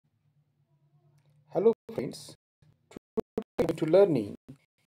Friends, to learning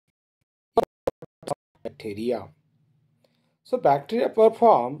bacteria. So bacteria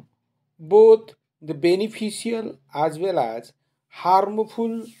perform both the beneficial as well as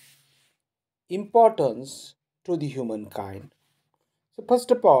harmful importance to the humankind. So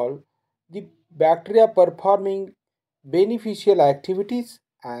first of all, the bacteria performing beneficial activities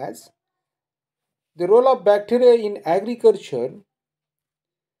as the role of bacteria in agriculture.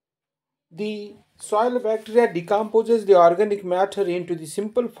 The soil bacteria decomposes the organic matter into the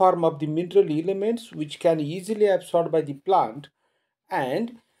simple form of the mineral elements which can easily absorbed by the plant,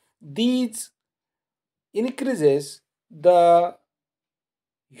 and these increases the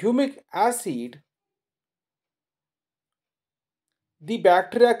humic acid. The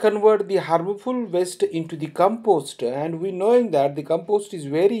bacteria convert the harmful waste into the compost, and we knowing that the compost is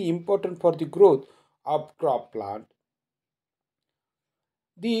very important for the growth of crop plant.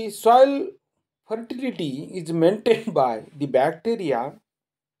 The soil fertility is maintained by the bacteria.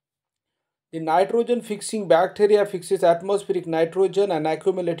 The nitrogen fixing bacteria fixes atmospheric nitrogen and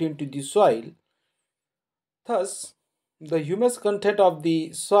accumulate into the soil. Thus, the humus content of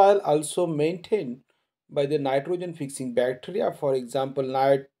the soil also maintained by the nitrogen fixing bacteria. For example,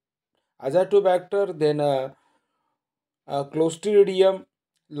 azotobacter, then Clostridium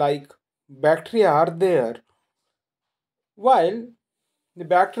like bacteria are there. While the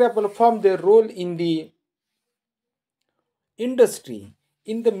bacteria perform their role in the industry,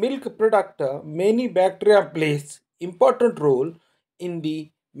 in the milk product, many bacteria plays important role in the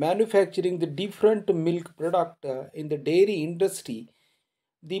manufacturing the different milk product in the dairy industry.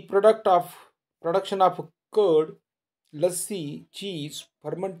 The production of curd, lassi, cheese,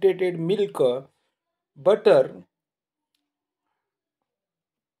 fermented milk, butter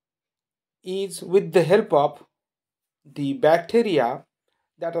is with the help of the bacteria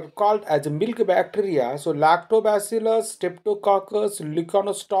that are called as milk bacteria. So lactobacillus, streptococcus,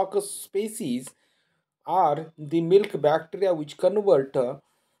 leuconostoccus species are the milk bacteria which convert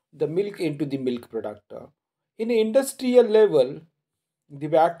the milk into the milk product. In industrial level, the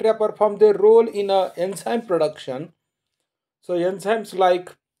bacteria perform their role in enzyme production. So enzymes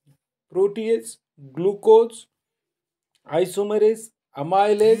like protease, glucose, isomerase,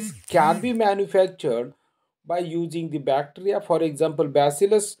 amylase can be manufactured by using the bacteria. For example,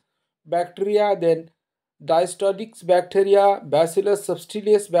 bacillus bacteria, then diastolics bacteria, bacillus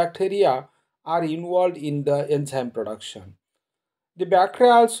subtilis bacteria are involved in the enzyme production. The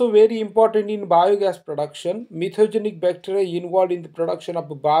bacteria are also very important in biogas production. Methogenic bacteria involved in the production of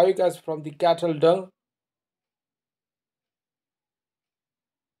biogas from the cattle dung.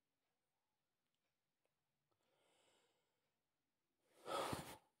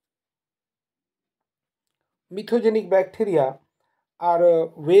 Methogenic bacteria are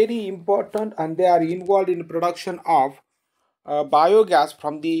very important and they are involved in production of biogas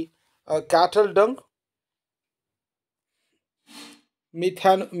from the cattle dung.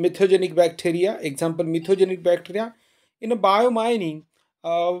 Methogenic bacteria, example methogenic bacteria in a biomining,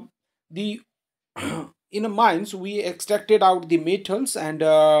 the in a mines we extracted out the metals, and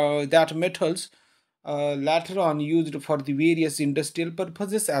that metals later on used for the various industrial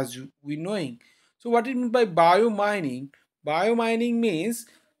purposes as we knowing. So what it means by biomining? Biomining means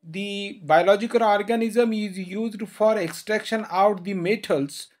the biological organism is used for extraction out the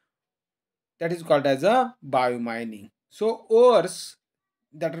metals, that is called as a biomining. So ores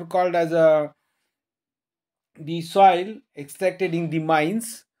that are called as a the soil extracted in the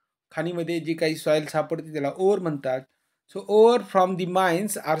mines, खाणीमध्ये जे काही soil सापडते त्याला ओर म्हणतात. So ore from the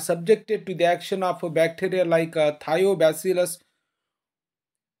mines are subjected to the action of a bacteria like Thiobacillus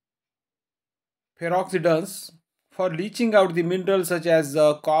peroxidans for leaching out the minerals such as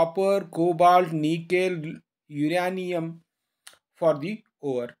copper, cobalt, nickel, uranium for the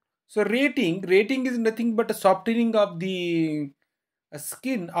ore. So rating is nothing but a softening of the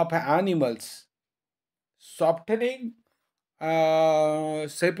skin of animals. Softening,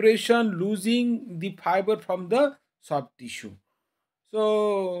 separation, losing the fiber from the soft tissue.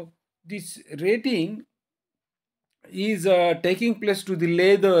 So this rating is taking place to the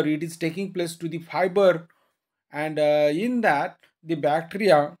leather, it is taking place to the fiber, and in that the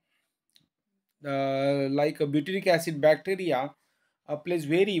bacteria like a butyric acid bacteria plays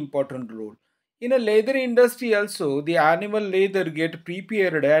very important role. In a leather industry also, the animal leather get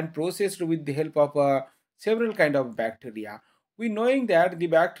prepared and processed with the help of several kind of bacteria. We knowing that the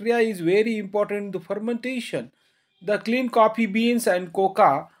bacteria is very important in the fermentation. The clean coffee beans and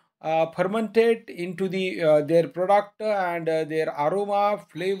coca fermented into the their product, and their aroma,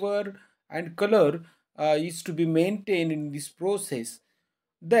 flavor, and color is to be maintained in this process.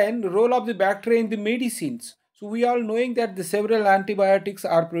 Then role of the bacteria in the medicines. So we all knowing that the several antibiotics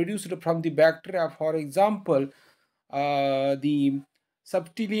are produced from the bacteria. For example, the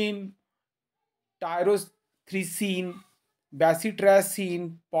subtiline, tyrosine,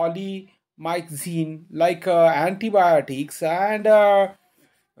 bacitracin, polymyxin, like antibiotics, and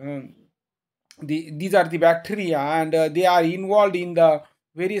um, these are the bacteria, and they are involved in the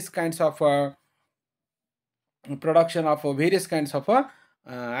various kinds of production of various kinds of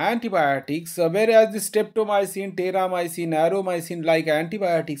antibiotics, whereas the streptomycin, terramycin, aromycin like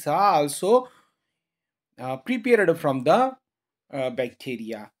antibiotics are also prepared from the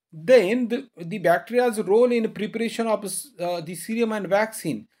bacteria. Then the bacteria's role in preparation of the serum and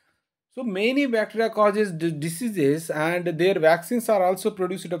vaccine. So many bacteria causes diseases, and their vaccines are also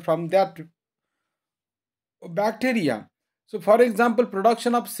produced from that bacteria. So, for example,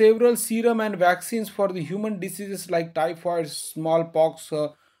 production of several serum and vaccines for the human diseases like typhoid, smallpox,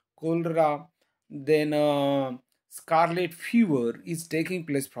 cholera, then scarlet fever is taking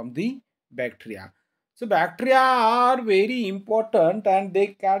place from the bacteria. So, bacteria are very important and they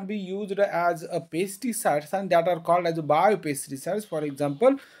can be used as a pesticides, and that are called as biopesticides. For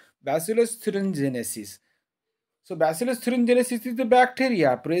example, Bacillus thuringiensis. So Bacillus thuringiensis is the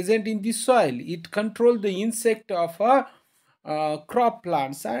bacteria present in the soil. It controls the insect of crop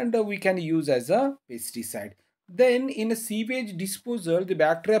plants, and we can use as a pesticide. Then in a sewage disposal, the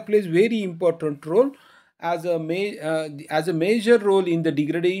bacteria plays very important role as a major role in the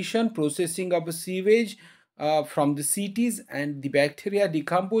degradation processing of sewage from the cities, and the bacteria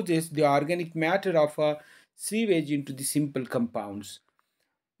decomposes the organic matter of sewage into the simple compounds.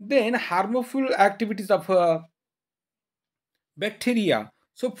 Then harmful activities of bacteria.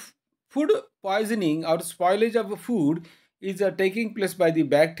 So, food poisoning or spoilage of food is taking place by the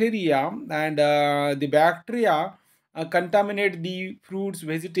bacteria, and the bacteria contaminate the fruits,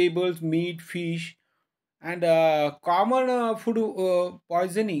 vegetables, meat, fish, and common food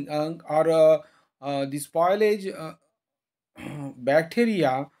poisoning or the spoilage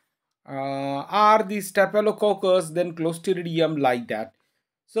bacteria are the staphylococcus, then clostridium, like that.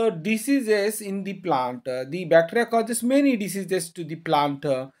 So diseases in the plant, the bacteria causes many diseases to the plant,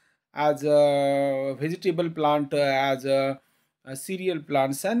 as a vegetable plant, as a cereal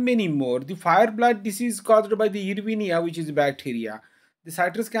plants, and many more. The fire blight disease caused by the Yersinia, which is bacteria. The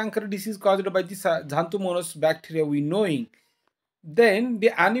citrus canker disease caused by the Xanthomonas bacteria we knowing. Then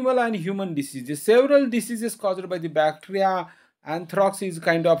the animal and human diseases. Several diseases caused by the bacteria. Anthrax is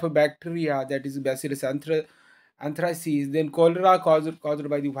kind of a bacteria, that is Bacillus anthracis. Then cholera caused by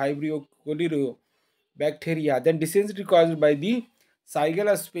the Vibrio cholerae bacteria. Then dysentery caused by the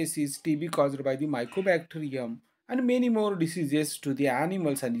Shigella species. TB caused by the Mycobacterium, and many more diseases to the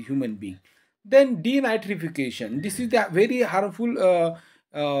animals and the human being. Then denitrification. This is the very harmful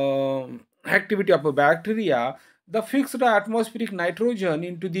activity of a bacteria. The fixed atmospheric nitrogen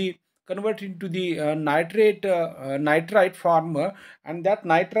into the convert into the nitrite form, and that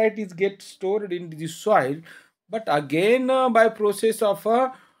nitrite is get stored in the soil. But again, by process of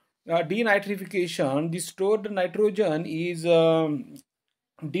denitrification, the stored nitrogen is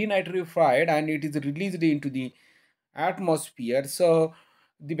denitrified and it is released into the atmosphere. So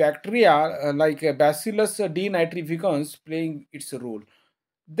the bacteria like Bacillus denitrificans playing its role.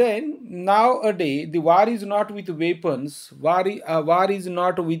 Then nowadays the war is not with weapons. War is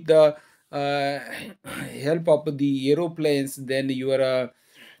not with the uh, help of the aeroplanes. Then your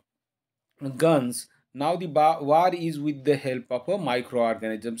guns. Now the war is with the help of a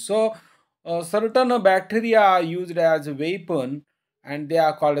microorganism. So certain bacteria are used as a weapon, and they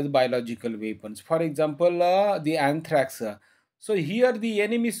are called as biological weapons. For example, the anthrax. So here the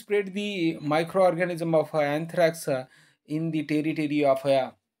enemy spread the microorganism of anthrax in the territory of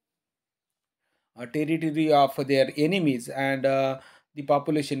their enemies, and the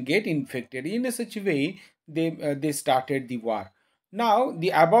population get infected. In a such way, they started the war. Now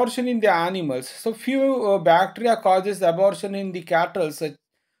the abortion in the animals. So few bacteria causes abortion in the cattle,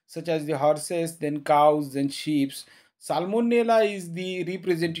 such as the horses, then cows, then sheep. Salmonella is the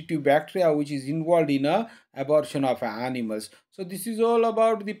representative bacteria which is involved in a abortion of animals. So this is all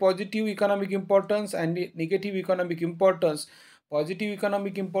about the positive economic importance and the negative economic importance. Positive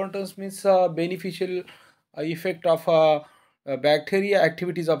economic importance means beneficial effect of bacteria,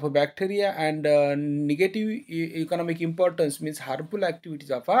 activities of a bacteria, and negative economic importance means harmful activities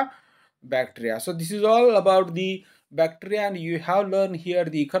of a bacteria. So this is all about the bacteria, and you have learned here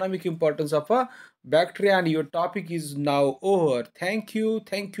the economic importance of a bacteria, and your topic is now over. Thank you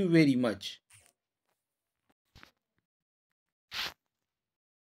very much.